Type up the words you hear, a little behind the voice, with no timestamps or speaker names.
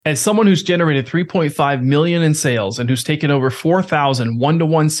As someone who's generated 3.5 million in sales and who's taken over 4,000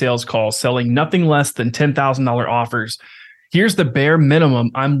 one-to-one sales calls selling nothing less than $10,000 offers, here's the bare minimum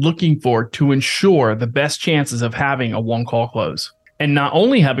I'm looking for to ensure the best chances of having a one-call close. And not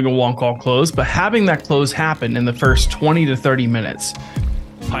only having a one-call close, but having that close happen in the first 20 to 30 minutes.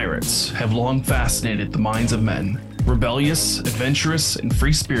 Pirates have long fascinated the minds of men. Rebellious, adventurous, and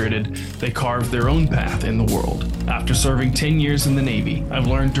free-spirited, they carved their own path in the world. After serving 10 years in the Navy, I've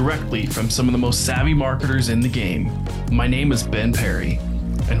learned directly from some of the most savvy marketers in the game. My name is Ben Perry,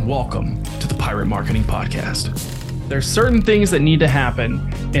 and welcome to the Pirate Marketing Podcast. There's certain things that need to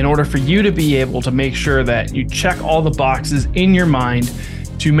happen in order for you to be able to make sure that you check all the boxes in your mind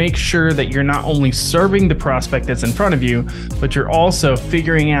to make sure that you're not only serving the prospect that's in front of you, but you're also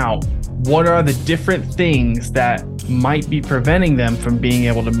figuring out what are the different things that might be preventing them from being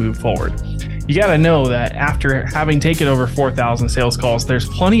able to move forward. You got to know that after having taken over 4,000 sales calls, there's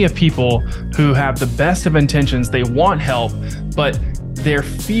plenty of people who have the best of intentions. They want help, but their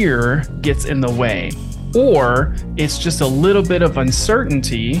fear gets in the way. Or it's just a little bit of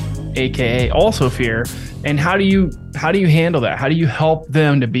uncertainty, aka also fear. And how do you handle that? How do you help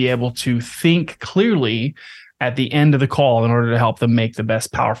them to be able to think clearly at the end of the call in order to help them make the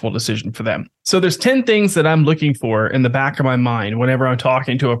best powerful decision for them? So there's 10 things that I'm looking for in the back of my mind whenever I'm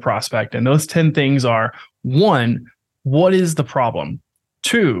talking to a prospect. And those 10 things are: 1, what is the problem?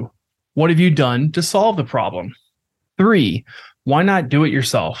 2, what have you done to solve the problem? 3, why not do it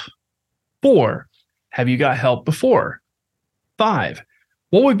yourself? 4, have you got help before? 5,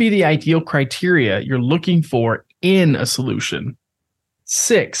 what would be the ideal criteria you're looking for in a solution?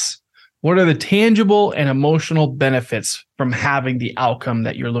 6, what are the tangible and emotional benefits from having the outcome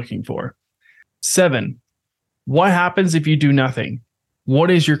that you're looking for? 7, what happens if you do nothing?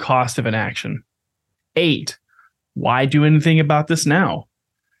 What is your cost of inaction? 8, why do anything about this now?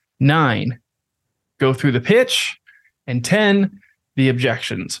 9, go through the pitch. And 10, the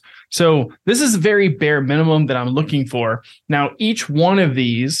objections. So this is very bare minimum that I'm looking for. Now, each one of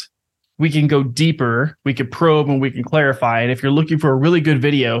these, we can go deeper, we can probe, and we can clarify. And if you're looking for a really good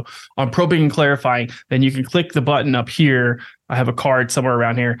video on probing and clarifying, then you can click the button up here. I have a card somewhere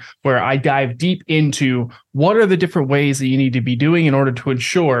around here where I dive deep into what are the different ways that you need to be doing in order to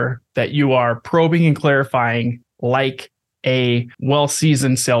ensure that you are probing and clarifying like a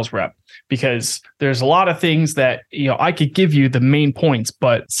well-seasoned sales rep. Because there's a lot of things that, I could give you the main points,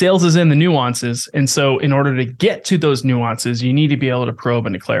 but sales is in the nuances. And so in order to get to those nuances, you need to be able to probe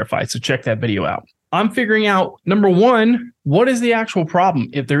and to clarify. So check that video out. I'm figuring out, number 1, what is the actual problem?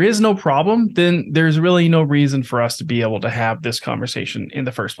 If there is no problem, then there's really no reason for us to be able to have this conversation in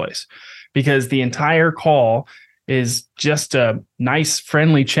the first place, because the entire call is just a nice,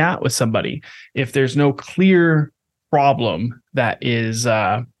 friendly chat with somebody. If there's no clear problem that is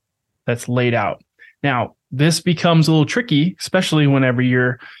that's laid out. Now, this becomes a little tricky, especially whenever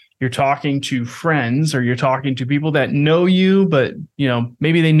you're talking to friends or you're talking to people that know you, but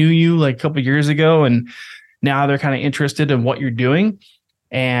maybe they knew you like a couple of years ago and now they're kind of interested in what you're doing.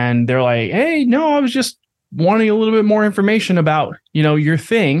 And they're like, hey, no, I was just wanting a little bit more information about, your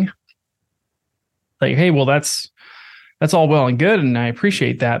thing. Like, hey, well, that's all well and good. And I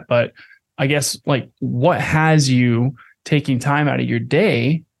appreciate that. But I guess what has you taking time out of your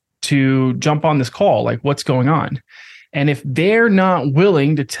day to jump on this call? Like, what's going on? And if they're not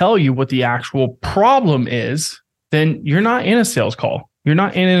willing to tell you what the actual problem is, then you're not in a sales call. You're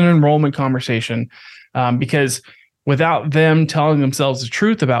not in an enrollment conversation, because without them telling themselves the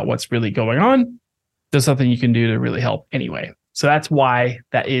truth about what's really going on, there's nothing you can do to really help anyway. So that's why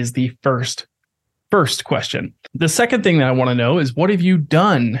that is the first question. The second thing that I want to know is, what have you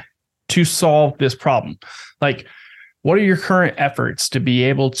done to solve this problem? Like, what are your current efforts to be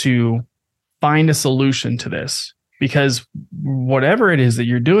able to find a solution to this? Because whatever it is that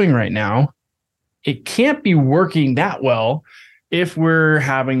you're doing right now, it can't be working that well if we're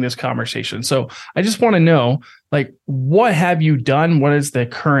having this conversation. So I just want to know, what have you done? What is the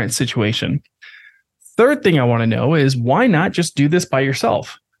current situation? Third thing I want to know is, why not just do this by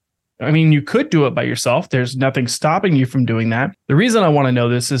yourself? I mean, you could do it by yourself. There's nothing stopping you from doing that. The reason I want to know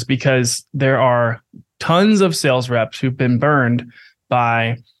this is because there are tons of sales reps who've been burned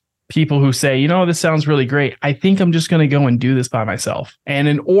by people who say, this sounds really great. I think I'm just going to go and do this by myself. And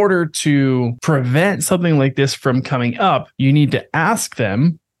in order to prevent something like this from coming up, you need to ask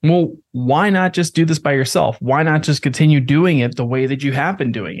them, well, why not just do this by yourself? Why not just continue doing it the way that you have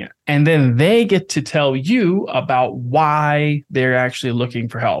been doing it? And then they get to tell you about why they're actually looking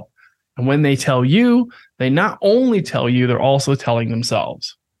for help. And when they tell you, they not only tell you, they're also telling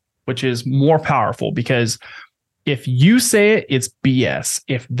themselves, which is more powerful, because If you say it, it's BS.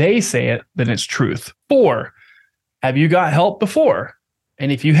 If they say it, then it's truth. 4, have you got help before?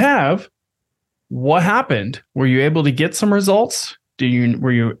 And if you have, what happened? Were you able to get some results?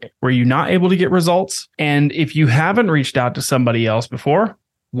 Were you not able to get results? And if you haven't reached out to somebody else before,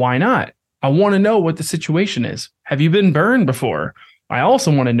 why not? I want to know what the situation is. Have you been burned before? I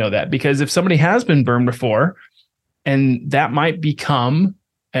also want to know that, because if somebody has been burned before, and that might become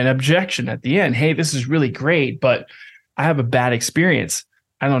an objection at the end. Hey, this is really great, but I have a bad experience.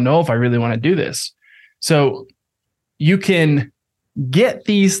 I don't know if I really want to do this. So you can get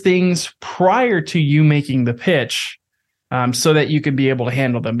these things prior to you making the pitch, so that you can be able to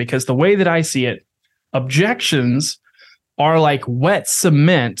handle them. Because the way that I see it, objections are like wet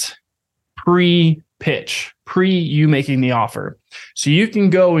cement pre-pitch, pre you making the offer. So you can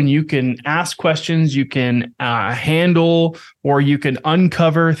go and you can ask questions, you can handle, or you can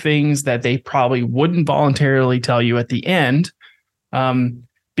uncover things that they probably wouldn't voluntarily tell you at the end,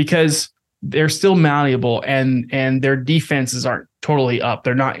 because they're still malleable and their defenses aren't totally up.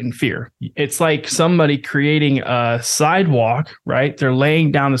 They're not in fear. It's like somebody creating a sidewalk, right? They're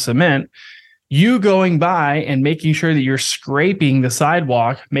laying down the cement. You going by and making sure that you're scraping the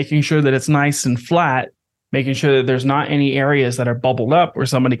sidewalk, making sure that it's nice and flat, making sure that there's not any areas that are bubbled up where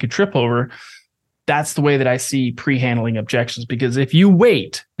somebody could trip over. That's the way that I see pre-handling objections. Because if you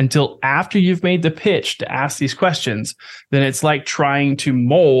wait until after you've made the pitch to ask these questions, then it's like trying to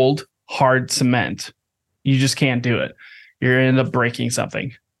mold hard cement. You just can't do it. You're going to end up breaking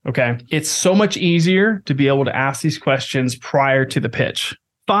something. Okay. It's so much easier to be able to ask these questions prior to the pitch.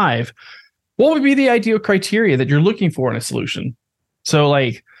 5, what would be the ideal criteria that you're looking for in a solution? So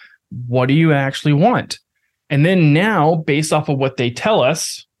like, what do you actually want? And then now, based off of what they tell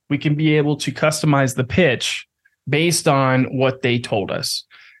us, we can be able to customize the pitch based on what they told us.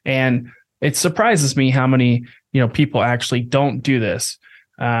 And it surprises me how many, people actually don't do this.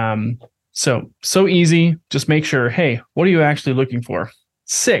 So easy. Just make sure, hey, what are you actually looking for?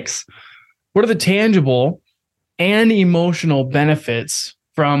 6, what are the tangible and emotional benefits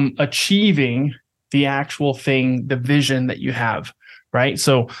from achieving the actual thing, the vision that you have, right?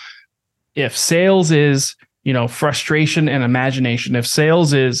 So if sales is, frustration and imagination, if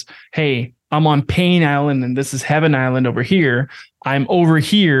sales is, hey, I'm on Pain Island and this is Heaven Island over here, I'm over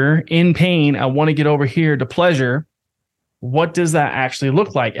here in pain, I want to get over here to pleasure. What does that actually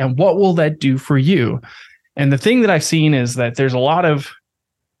look like? And what will that do for you? And the thing that I've seen is that there's a lot of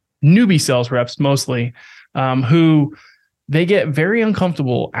newbie sales reps, mostly, who they get very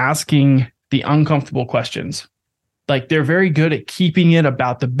uncomfortable asking the uncomfortable questions. Like they're very good at keeping it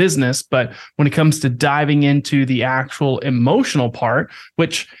about the business, but when it comes to diving into the actual emotional part,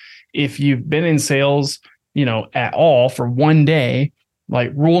 which if you've been in sales, at all for one day,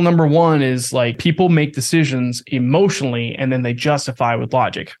 like rule number 1 is like people make decisions emotionally and then they justify with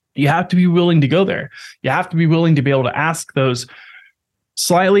logic. You have to be willing to go there. You have to be willing to be able to ask those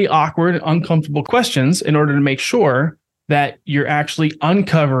slightly awkward, uncomfortable questions in order to make sure that you're actually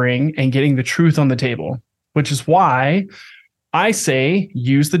uncovering and getting the truth on the table, which is why I say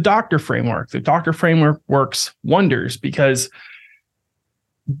use the doctor framework. The doctor framework works wonders because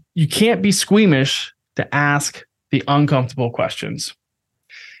you can't be squeamish to ask the uncomfortable questions.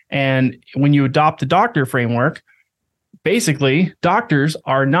 And when you adopt the doctor framework, basically, doctors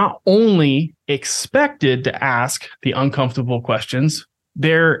are not only expected to ask the uncomfortable questions,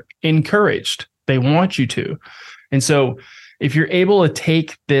 they're encouraged. They want you to. And so if you're able to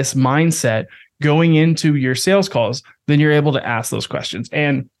take this mindset going into your sales calls, then you're able to ask those questions.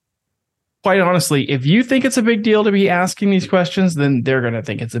 And quite honestly, if you think it's a big deal to be asking these questions, then they're going to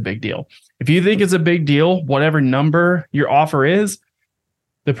think it's a big deal. If you think it's a big deal, whatever number your offer is,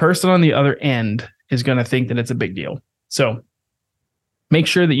 the person on the other end is going to think that it's a big deal. So make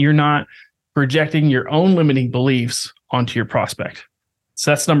sure that you're not projecting your own limiting beliefs onto your prospect.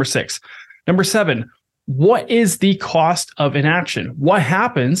 So that's number 6. Number 7, what is the cost of inaction? What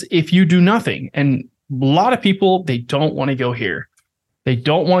happens if you do nothing? And a lot of people, they don't want to go here. They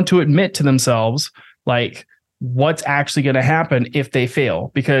don't want to admit to themselves, like, what's actually going to happen if they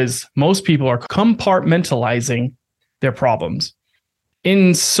fail, because most people are compartmentalizing their problems.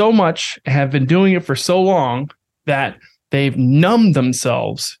 In so much have been doing it for so long that they've numbed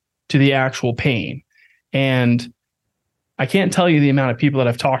themselves to the actual pain. And I can't tell you the amount of people that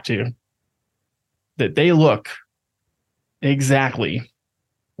I've talked to that they look exactly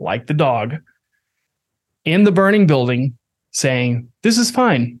like the dog in the burning building saying, this is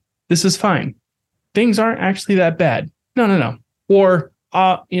fine. This is fine. Things aren't actually that bad. No. Or,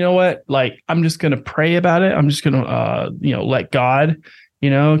 you know what? Like, I'm just going to pray about it. I'm just going to, let God,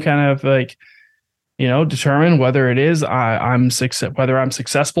 kind of like, determine whether it is whether I'm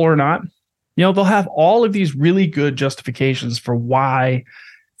successful or not. They'll have all of these really good justifications for why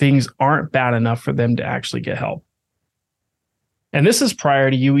things aren't bad enough for them to actually get help. And this is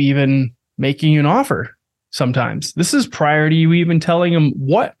prior to you even making an offer. Sometimes this is prior to you even telling them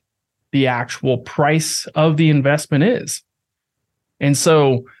what the actual price of the investment is. And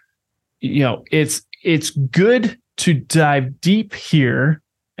so, it's good to dive deep here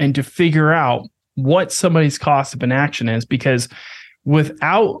and to figure out what somebody's cost of inaction is, because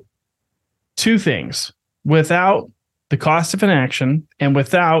without two things, without the cost of inaction and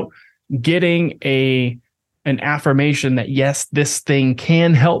without getting an affirmation that, yes, this thing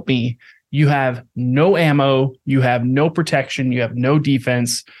can help me, you have no ammo, you have no protection, you have no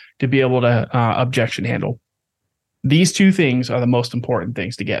defense to be able to objection handle. These two things are the most important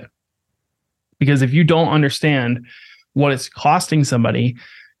things to get. Because if you don't understand what it's costing somebody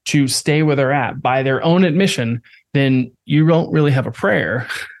to stay where they're at by their own admission, then you don't really have a prayer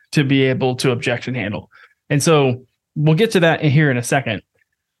to be able to objection handle. And so we'll get to that here in a second.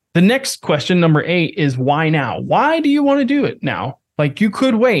 The next question, number 8, is why now? Why do you want to do it now? Like, you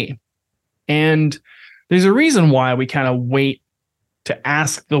could wait. And there's a reason why we kind of wait to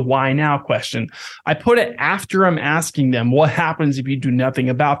ask the why now question. I put it after I'm asking them, what happens if you do nothing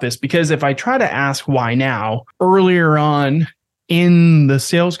about this? Because if I try to ask why now earlier on in the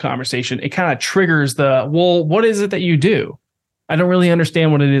sales conversation, it kind of triggers what is it that you do? I don't really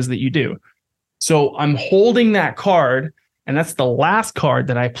understand what it is that you do. So I'm holding that card, and that's the last card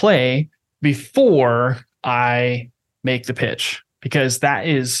that I play before I make the pitch, because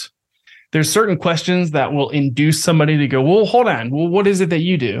there's certain questions that will induce somebody to go, well, hold on. Well, what is it that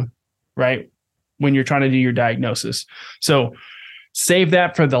you do? Right? When you're trying to do your diagnosis. So save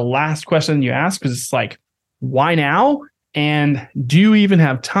that for the last question you ask, because it's like, why now? And do you even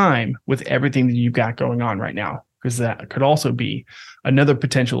have time with everything that you've got going on right now? Because that could also be another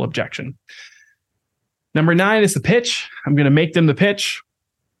potential objection. Number 9 is the pitch. I'm going to make them the pitch.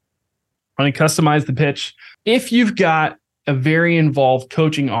 I'm going to customize the pitch. If you've got a very involved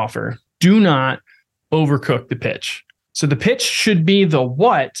coaching offer, do not overcook the pitch. So the pitch should be the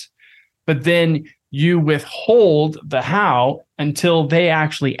what, but then you withhold the how until they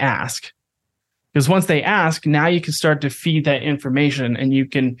actually ask. Because once they ask, now you can start to feed that information and you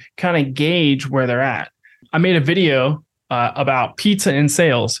can kind of gauge where they're at. I made a video about pizza and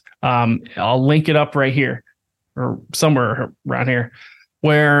sales. I'll link it up right here or somewhere around here,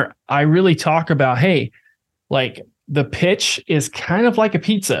 where I really talk about, hey, like, the pitch is kind of like a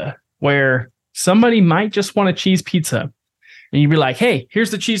pizza, where somebody might just want a cheese pizza. And you'd be like, hey,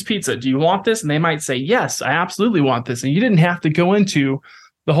 here's the cheese pizza. Do you want this? And they might say, yes, I absolutely want this. And you didn't have to go into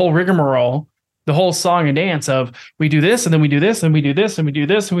the whole rigmarole, the whole song and dance of, we do this, and then we do this, and we do this, and we do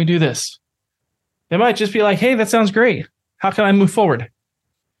this, and we do this. They might just be like, hey, that sounds great. How can I move forward?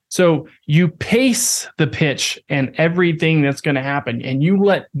 So you pace the pitch and everything that's going to happen, and you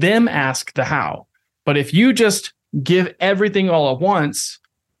let them ask the how. But if you just give everything all at once,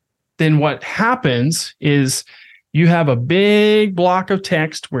 then what happens is you have a big block of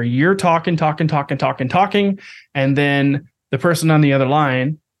text where you're talking, and then the person on the other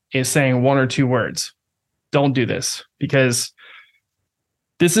line is saying 1 or 2 words. Don't do this, because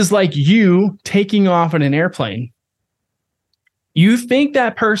this is like you taking off in an airplane. You think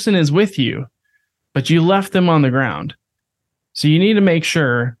that person is with you, but you left them on the ground. So you need to make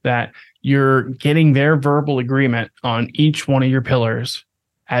sure that you're getting their verbal agreement on each one of your pillars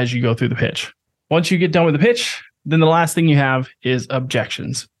as you go through the pitch. Once you get done with the pitch, then the last thing you have is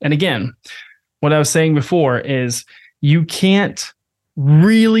objections. And again, what I was saying before is you can't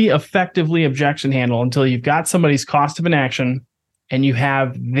really effectively objection handle until you've got somebody's cost of inaction and you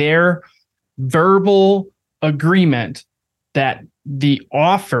have their verbal agreement that the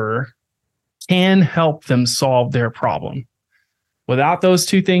offer can help them solve their problem. Without those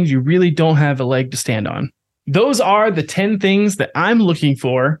two things, you really don't have a leg to stand on. Those are the 10 things that I'm looking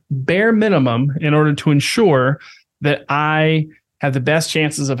for, bare minimum, in order to ensure that I have the best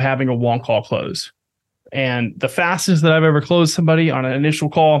chances of having a one call close. And the fastest that I've ever closed somebody on an initial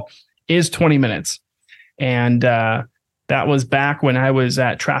call is 20 minutes. And that was back when I was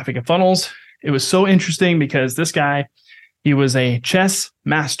at Traffic and Funnels. It was so interesting because this guy, he was a chess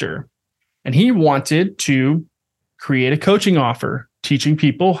master, and he wanted to create a coaching offer teaching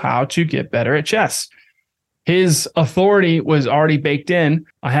people how to get better at chess. His authority was already baked in.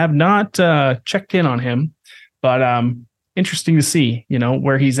 I have not checked in on him, but interesting to see,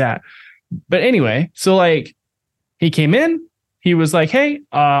 where he's at. But anyway, so like he came in, he was like, hey,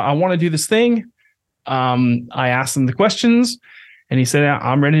 I want to do this thing. I asked him the questions and he said,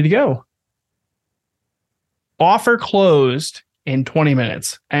 I'm ready to go. offer closed in 20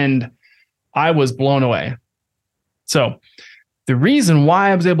 minutes. And I was blown away. So the reason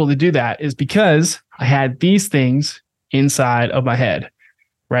why I was able to do that is because I had these things inside of my head,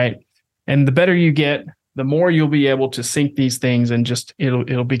 right? And the better you get, the more you'll be able to sync these things, and just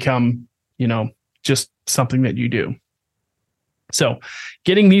it'll become, just something that you do. So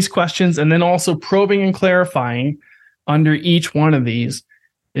getting these questions and then also probing and clarifying under each one of these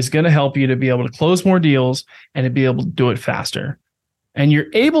is going to help you to be able to close more deals and to be able to do it faster. And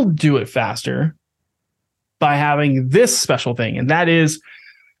you're able to do it faster by having this special thing, and that is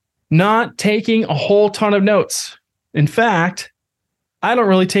not taking a whole ton of notes. In fact, I don't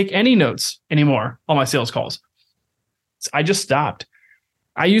really take any notes anymore on my sales calls. I just stopped.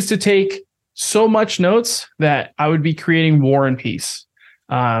 I used to take so much notes that I would be creating War and Peace,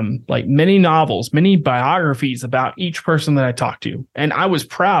 like many novels, many biographies about each person that I talked to. And I was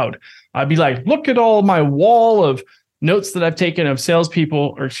proud. I'd be like, look at all my wall of notes that I've taken of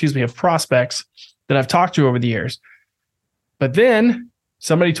salespeople, of prospects that I've talked to over the years. But then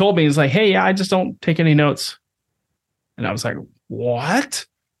somebody told me, it's like, hey, I just don't take any notes. And I was like, what?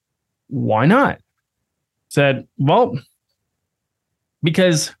 Why not? Said, well,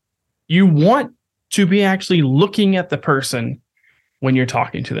 because you want to be actually looking at the person when you're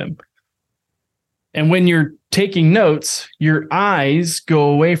talking to them. And when you're taking notes, your eyes go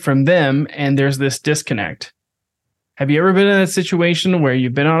away from them and there's this disconnect. Have you ever been in a situation where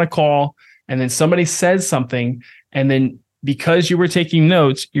you've been on a call and then somebody says something, and then because you were taking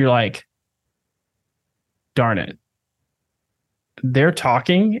notes, you're like, darn it, they're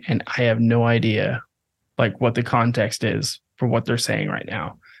talking and I have no idea like what the context is for what they're saying right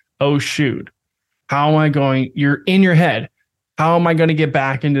now. Oh, shoot. How am I going? You're in your head. How am I going to get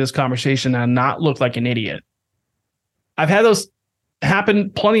back into this conversation and not look like an idiot? I've had those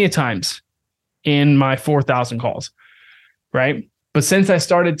happen plenty of times in my 4,000 calls, right? But since I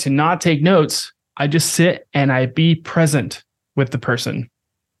started to not take notes, I just sit and I be present with the person.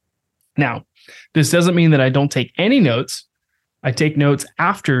 Now, this doesn't mean that I don't take any notes. I take notes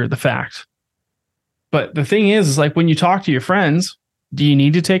after the fact. But the thing is like when you talk to your friends, do you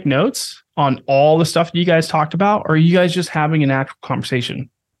need to take notes on all the stuff you guys talked about? Or are you guys just having a natural conversation?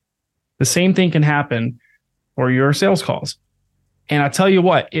 The same thing can happen for your sales calls. And I tell you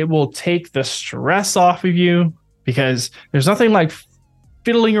what, it will take the stress off of you, because there's nothing like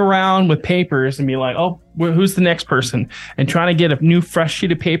fiddling around with papers and be like, oh, who's the next person? And trying to get a new fresh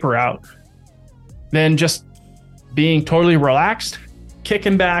sheet of paper out. Then just being totally relaxed,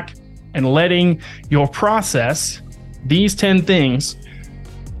 kicking back, and letting your process, these 10 things,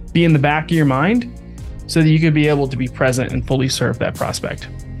 be in the back of your mind so that you could be able to be present and fully serve that prospect.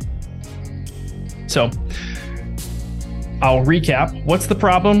 So I'll recap. What's the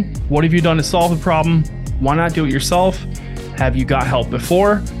problem? What have you done to solve the problem? Why not do it yourself? Have you got help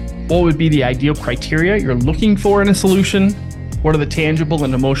before? What would be the ideal criteria you're looking for in a solution? What are the tangible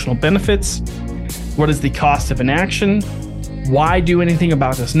and emotional benefits? What is the cost of inaction? Why do anything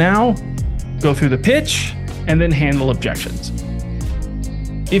about this now? Go through the pitch and then handle objections.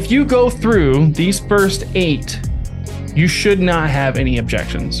 If you go through these first 8, you should not have any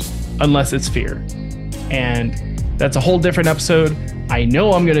objections unless it's fear. And that's a whole different episode. I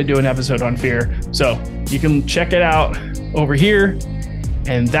know I'm going to do an episode on fear, so you can check it out over here.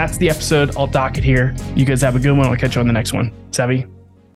 And that's the episode. I'll dock it here. You guys have a good one. I'll catch you on the next one. Savvy.